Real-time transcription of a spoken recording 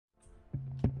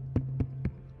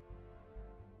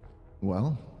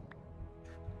Well,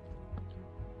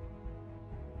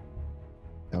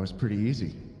 that was pretty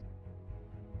easy.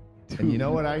 And you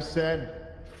know what I said?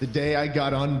 The day I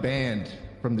got unbanned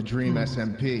from the Dream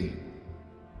SMP,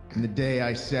 and the day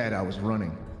I said I was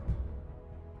running.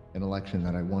 An election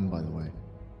that I won, by the way.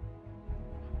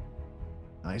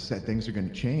 I said things are going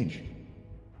to change.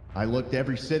 I looked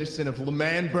every citizen of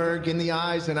L'Manberg in the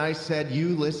eyes and I said, you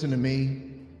listen to me.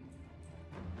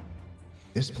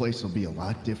 This place will be a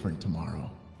lot different tomorrow.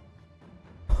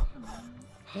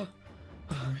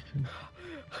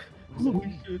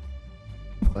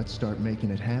 Let's start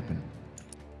making it happen.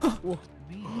 What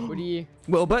do you...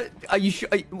 Well, but are you sure?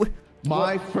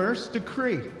 My first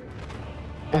decree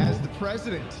as the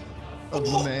president of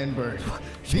L'Manberg,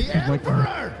 the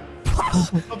emperor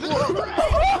of this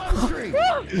great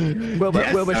country. Well,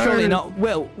 but surely not.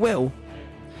 Well.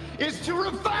 Is to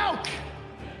revoke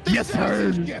the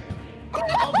citizenship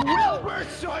of Wilbur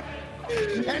Soot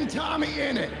and Tommy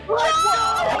Innit.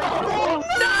 No!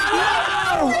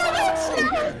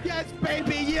 Yes,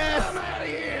 baby, yes! Get him out of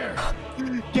here!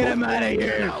 Get him out of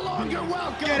here! No longer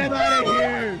welcome! Get him out of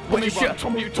here!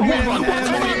 Tommy, run! Tommy,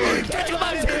 run! Get him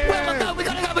out of here! Wilbur, no, we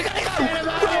gotta go!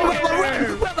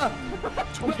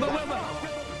 Wilbur!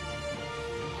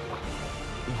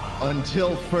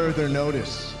 Until further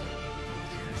notice,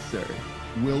 Sir.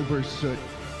 Wilbur Soot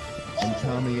and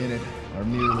Tommy Innit are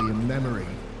merely a memory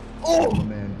of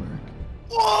L'Manberg.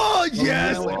 Oh,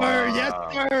 yes, sir! Yes,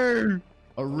 sir!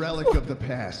 A relic of the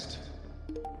past.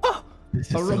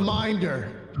 A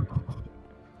reminder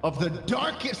of the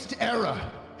darkest era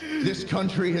this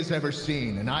country has ever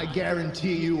seen. And I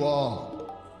guarantee you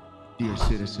all, dear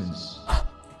citizens,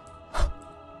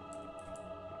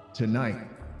 tonight,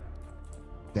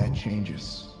 that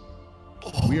changes.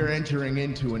 We are entering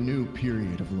into a new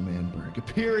period of L'Manberg, a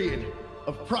period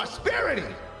of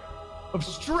prosperity, of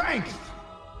strength,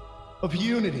 of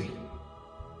unity.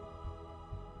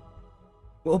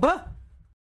 Wilbur?